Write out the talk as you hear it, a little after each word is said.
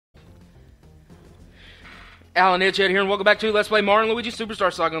AlanEdgeHead here, and welcome back to Let's Play Mario and Luigi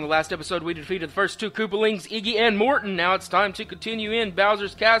Superstar Saga. On the last episode, we defeated the first two Koopalings, Iggy and Morton. Now it's time to continue in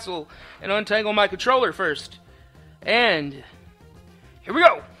Bowser's Castle and untangle my controller first. And here we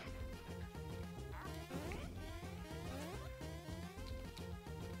go!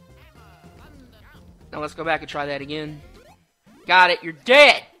 Now let's go back and try that again. Got it, you're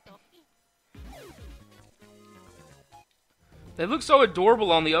dead! They look so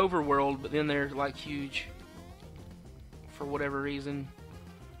adorable on the overworld, but then they're like huge. For whatever reason.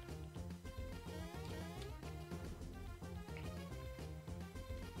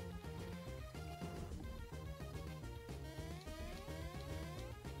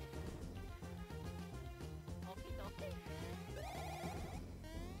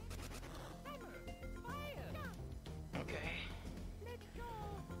 Okay.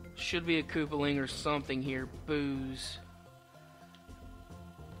 Should be a Koopaling or something here. Booze.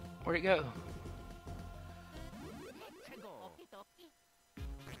 Where'd it go?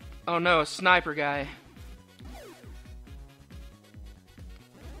 Oh no, a sniper guy.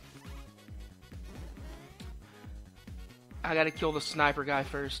 I gotta kill the sniper guy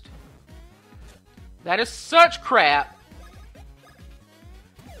first. That is such crap!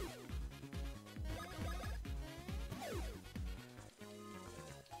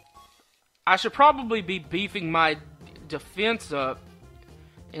 I should probably be beefing my defense up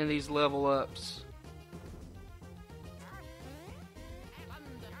in these level ups.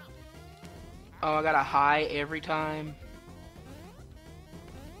 Oh, I got a high every time.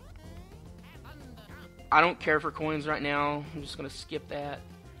 I don't care for coins right now. I'm just gonna skip that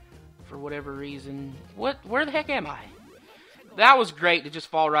for whatever reason. What? Where the heck am I? That was great to just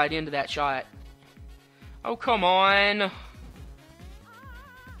fall right into that shot. Oh, come on.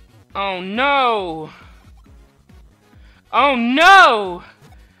 Oh, no. Oh, no!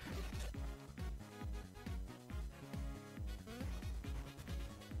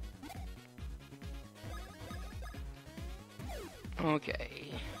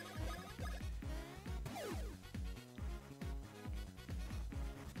 Okay.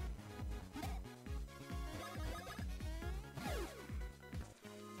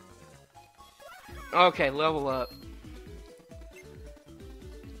 Okay, level up.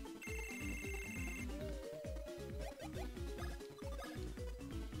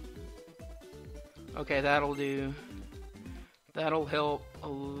 Okay, that'll do. That'll help a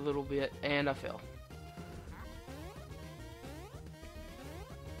little bit, and I fell.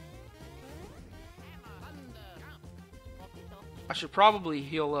 I should probably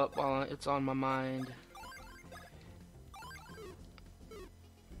heal up while it's on my mind.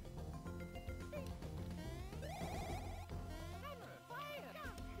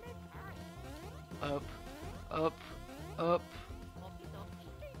 Up, up, up.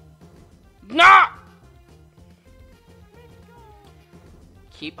 No!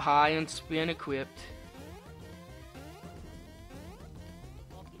 Keep high and spin equipped.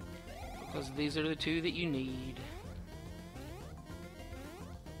 Because these are the two that you need.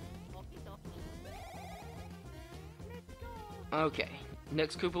 Okay,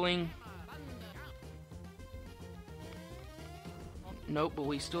 next Koopaling. Nope, but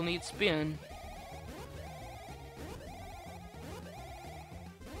we still need spin.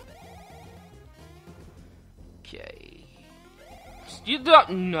 Okay. You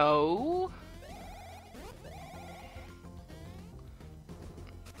don't know.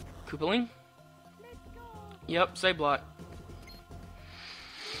 Koopaling? Yep, save block.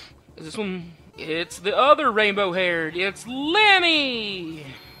 Is this one? It's the other rainbow-haired. It's Lemmy!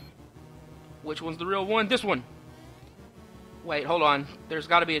 Which one's the real one? This one. Wait, hold on. There's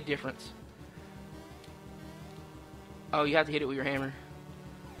got to be a difference. Oh, you have to hit it with your hammer.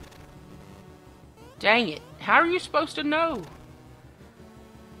 Dang it. How are you supposed to know?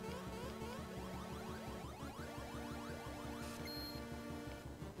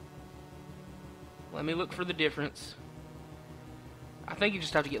 Let me look for the difference. I think you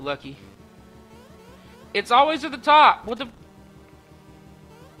just have to get lucky. It's always at the top. What the...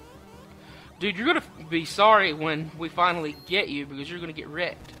 Dude, you're gonna be sorry when we finally get you because you're gonna get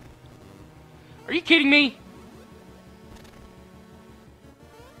wrecked. Are you kidding me?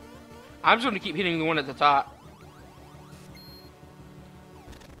 I'm just gonna keep hitting the one at the top.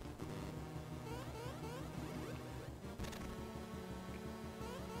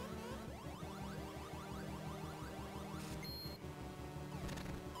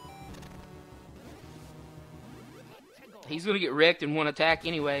 He's gonna get wrecked in one attack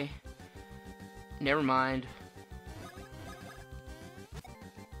anyway. Never mind.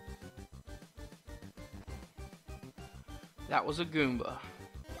 That was a Goomba.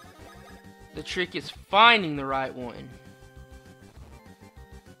 The trick is finding the right one.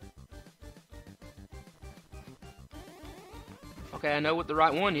 Okay, I know what the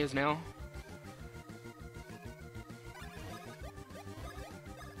right one is now.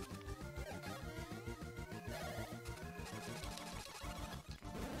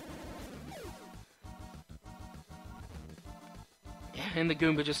 And the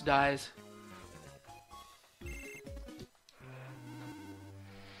Goomba just dies.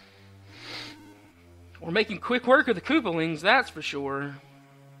 We're making quick work of the Koopalings, that's for sure.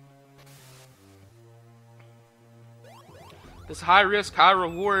 This high risk, high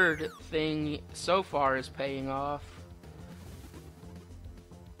reward thing so far is paying off.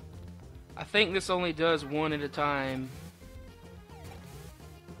 I think this only does one at a time.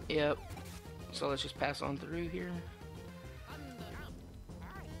 Yep. So let's just pass on through here.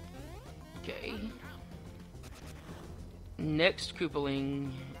 Okay. Next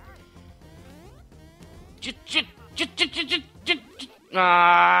Koopaling.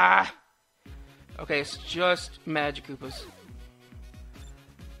 Ah. Okay, it's just Magic Koopas.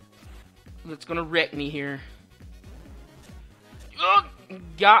 That's gonna wreck me here. Oh,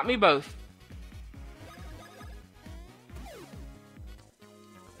 got me both.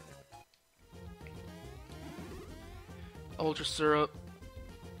 Ultra Syrup.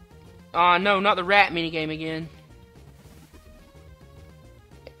 No, not the rat minigame again.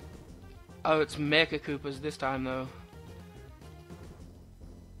 Oh, it's Mecha Koopas this time, though.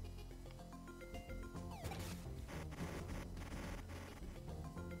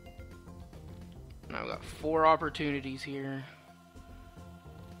 Now I've got 4 opportunities here.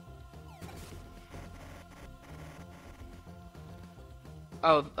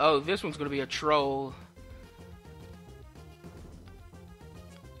 Oh, this one's gonna be a troll.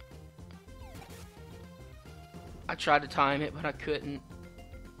 I tried to time it, but I couldn't.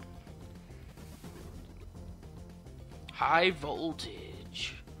 High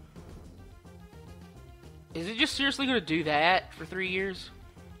voltage. Is it just seriously gonna do that for 3 years?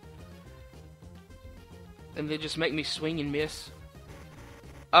 And they just make me swing and miss?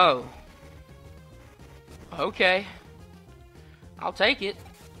 Oh. Okay. I'll take it.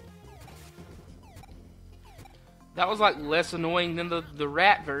 That was like less annoying than the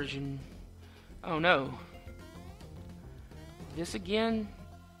rat version. Oh no. This again?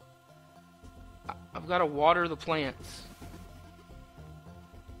 I've got to water the plants.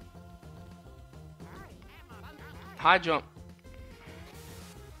 High jump.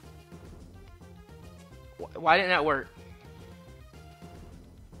 Why didn't that work?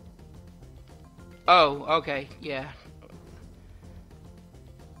 Oh, okay, yeah.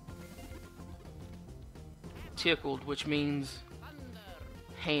 Tickled, which means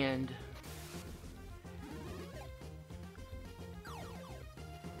hand.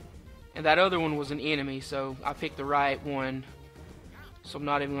 And that other one was an enemy, so I picked the right one. So I'm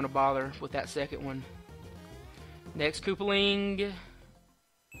not even going to bother with that second one. Next Koopaling.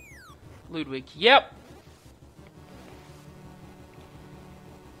 Ludwig. Yep!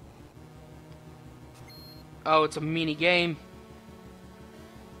 Oh, it's a mini game.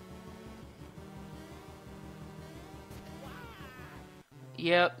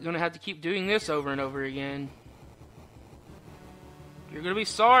 Yep, gonna have to keep doing this over and over again. You're gonna be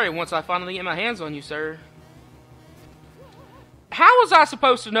sorry once I finally get my hands on you, sir. How was I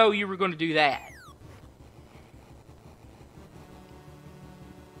supposed to know you were gonna do that?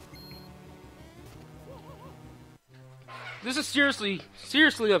 This is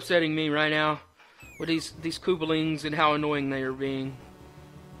seriously upsetting me right now. With these Koopalings and how annoying they are being.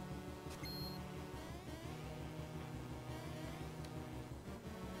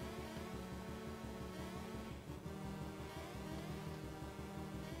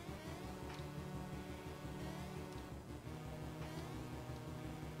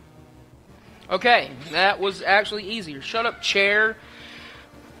 Okay, that was actually easier. Shut up, chair.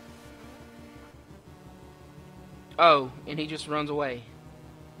 Oh, and he just runs away.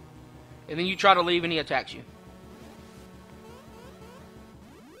 And then you try to leave and he attacks you.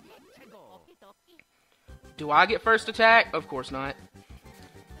 Do I get first attack? Of course not.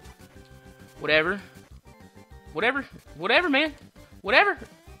 Whatever. Whatever. Whatever, man. Whatever.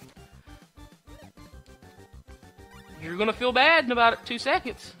 You're gonna feel bad in about 2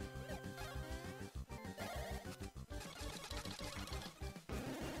 seconds.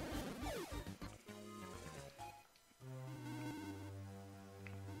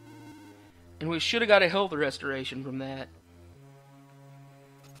 And we should have got a health restoration from that.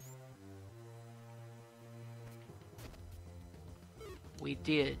 We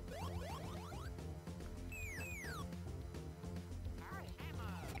did.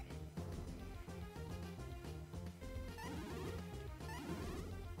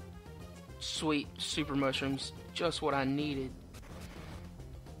 Sweet super mushrooms. Just what I needed.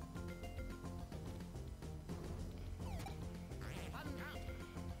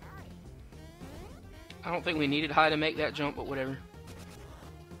 I don't think we needed high to make that jump, but whatever.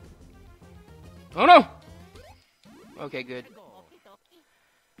 Oh no! Okay, good.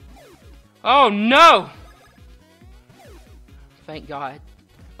 Oh no! Thank God.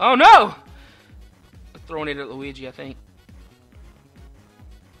 Oh no! I'm throwing it at Luigi, I think.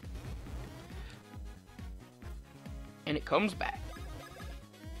 And it comes back.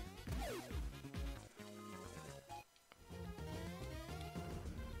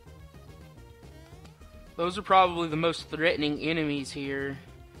 Those are probably the most threatening enemies here.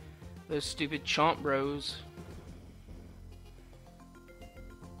 Those stupid chomp bros.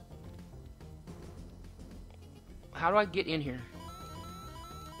 How do I get in here?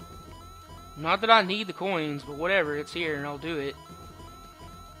 Not that I need the coins, but whatever, it's here and I'll do it.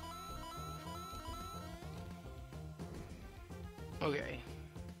 Okay.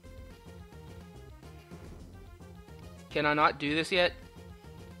 Can I not do this yet?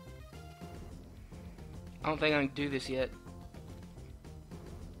 I don't think I can do this yet.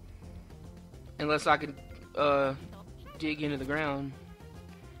 Unless I can dig into the ground.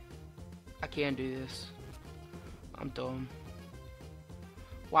 I can do this. I'm dumb.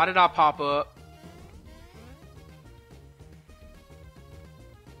 Why did I pop up?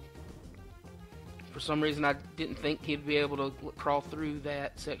 For some reason I didn't think he'd be able to crawl through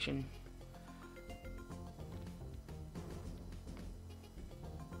that section.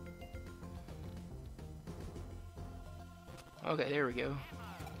 Okay, there we go.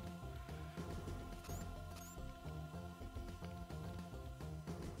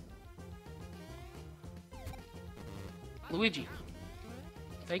 Luigi,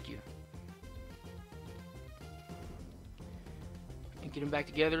 thank you. And get them back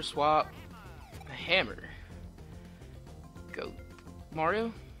together, swap. A hammer. Go.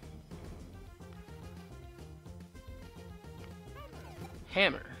 Mario?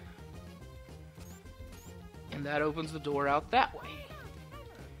 Hammer. And that opens the door out that way.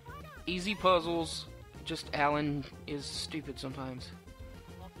 Easy puzzles. Just Alan is stupid sometimes.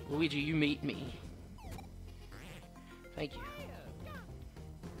 Luigi, you meet me. Thank you.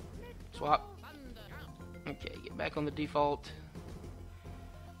 Swap. Okay, get back on the default.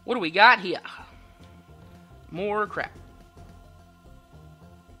 What do we got here? More crap.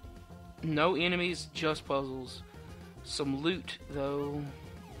 No enemies, just puzzles. Some loot, though.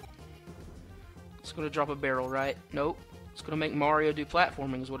 It's gonna drop a barrel, right? Nope. It's gonna make Mario do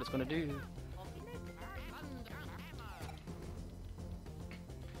platforming is what it's gonna do.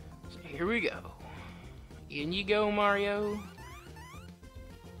 So here we go. In you go, Mario.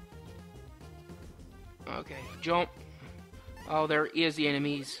 Okay, jump. Oh, there is the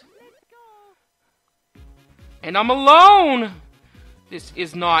enemies. And I'm alone! This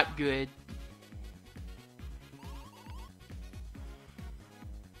is not good.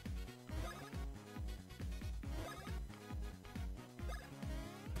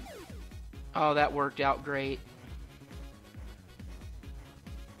 Oh, that worked out great.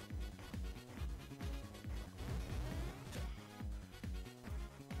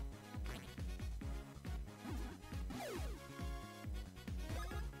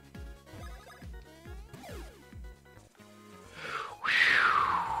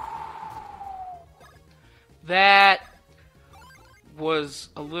 That was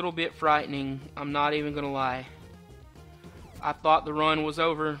a little bit frightening. I'm not even gonna lie. I thought the run was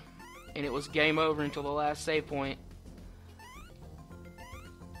over, and it was game over until the last save point.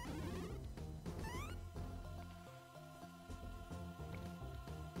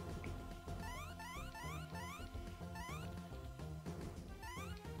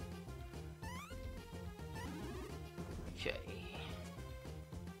 Okay.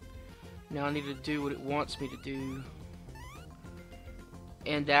 Now I need to do what it wants me to do.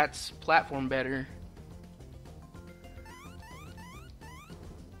 And that's platform better.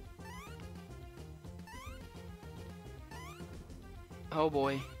 Oh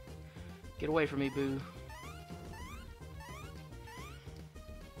boy. Get away from me, boo.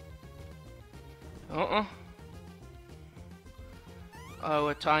 Oh,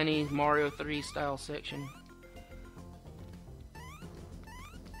 a tiny Mario 3 style section.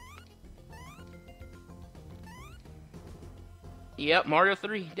 Yep, Mario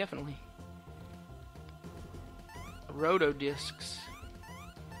 3, definitely. Roto discs.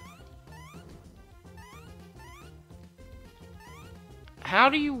 How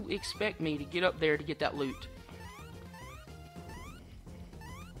do you expect me to get up there to get that loot?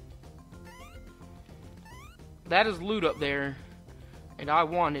 That is loot up there, and I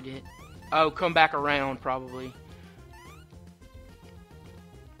wanted it. Oh, come back around, probably.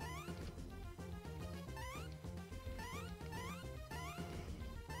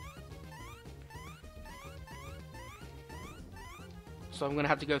 So I'm going to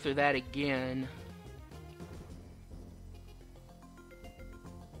have to go through that again.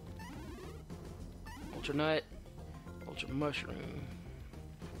 Ultra Nut. Ultra Mushroom.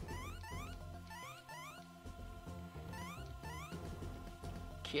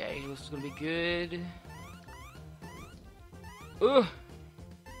 Okay, this is going to be good. Ugh.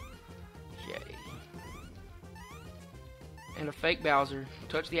 Okay. And a fake Bowser.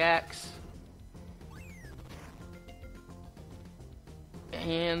 Touch the axe.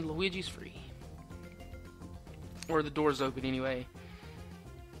 And Luigi's free. Or the door's open anyway.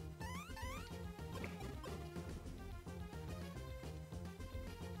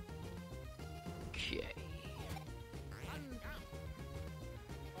 Okay.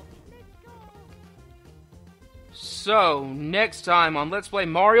 So, next time on Let's Play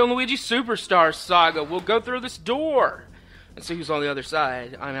Mario and Luigi Superstar Saga, we'll go through this door and see who's on the other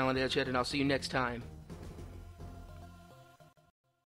side. I'm AlanEdgeHead, and I'll see you next time.